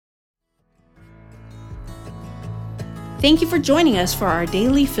Thank you for joining us for our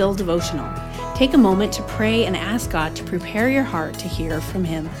Daily Fill devotional. Take a moment to pray and ask God to prepare your heart to hear from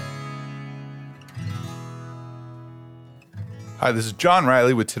Him. Hi, this is John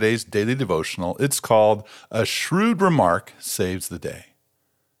Riley with today's daily devotional. It's called A Shrewd Remark Saves the Day.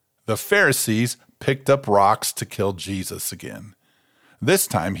 The Pharisees picked up rocks to kill Jesus again. This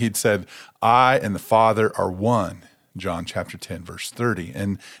time he'd said, I and the Father are one, John chapter 10, verse 30,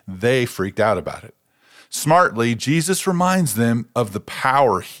 and they freaked out about it. Smartly, Jesus reminds them of the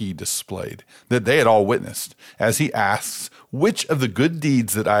power he displayed that they had all witnessed as he asks, which of the good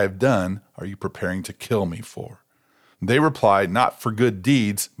deeds that I have done are you preparing to kill me for? They replied, not for good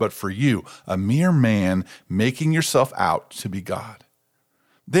deeds, but for you, a mere man making yourself out to be God.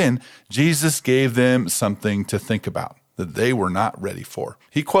 Then Jesus gave them something to think about that they were not ready for.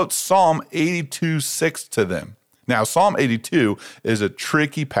 He quotes Psalm 82:6 to them. Now, Psalm 82 is a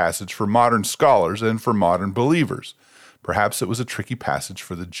tricky passage for modern scholars and for modern believers. Perhaps it was a tricky passage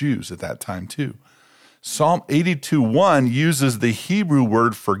for the Jews at that time too. Psalm 82:1 uses the Hebrew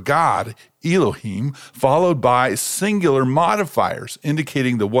word for God, Elohim, followed by singular modifiers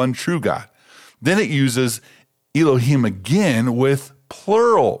indicating the one true God. Then it uses Elohim again with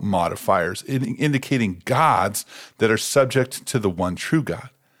plural modifiers indicating gods that are subject to the one true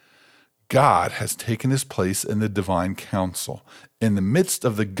God. God has taken his place in the divine council. In the midst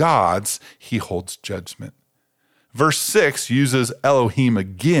of the gods, he holds judgment. Verse 6 uses Elohim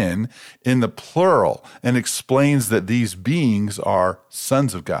again in the plural and explains that these beings are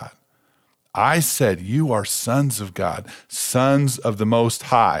sons of God. I said, you are sons of God, sons of the Most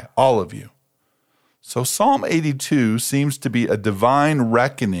High, all of you. So Psalm 82 seems to be a divine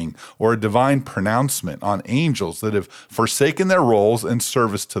reckoning or a divine pronouncement on angels that have forsaken their roles in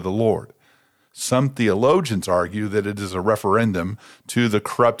service to the Lord. Some theologians argue that it is a referendum to the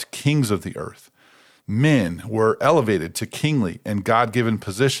corrupt kings of the earth. Men were elevated to kingly and God-given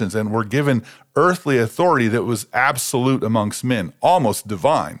positions and were given earthly authority that was absolute amongst men, almost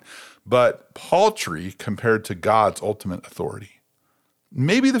divine, but paltry compared to God's ultimate authority.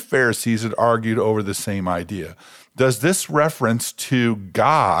 Maybe the Pharisees had argued over the same idea. Does this reference to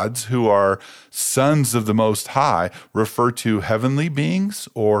gods who are sons of the Most High refer to heavenly beings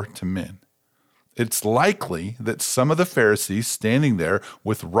or to men? It's likely that some of the Pharisees standing there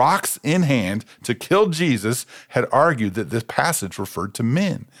with rocks in hand to kill Jesus had argued that this passage referred to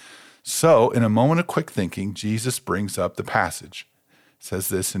men. So, in a moment of quick thinking, Jesus brings up the passage. It says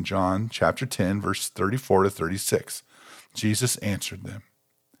this in John chapter 10, verse 34 to 36. Jesus answered them,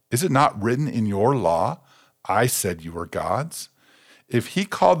 is it not written in your law, I said you are gods? If he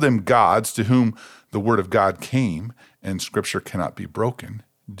called them gods to whom the word of God came, and scripture cannot be broken,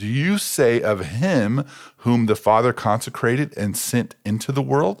 do you say of him whom the Father consecrated and sent into the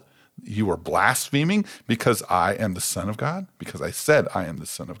world, you are blaspheming because I am the Son of God? Because I said I am the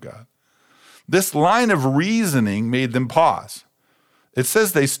Son of God. This line of reasoning made them pause. It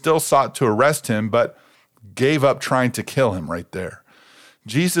says they still sought to arrest him, but gave up trying to kill him right there.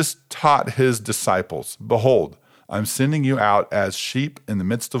 Jesus taught his disciples, behold, I'm sending you out as sheep in the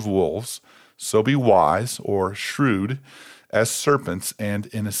midst of wolves, so be wise or shrewd as serpents and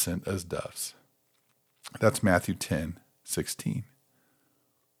innocent as doves. That's Matthew 10:16.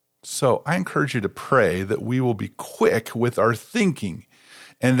 So I encourage you to pray that we will be quick with our thinking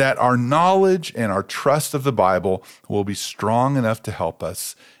and that our knowledge and our trust of the Bible will be strong enough to help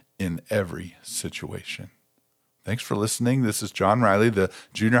us in every situation. Thanks for listening. This is John Riley, the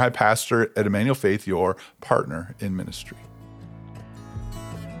junior high pastor at Emmanuel Faith, your partner in ministry.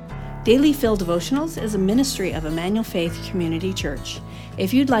 Daily Fill Devotionals is a ministry of Emmanuel Faith Community Church.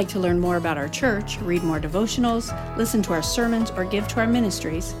 If you'd like to learn more about our church, read more devotionals, listen to our sermons, or give to our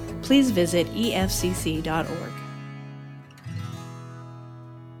ministries, please visit efcc.org.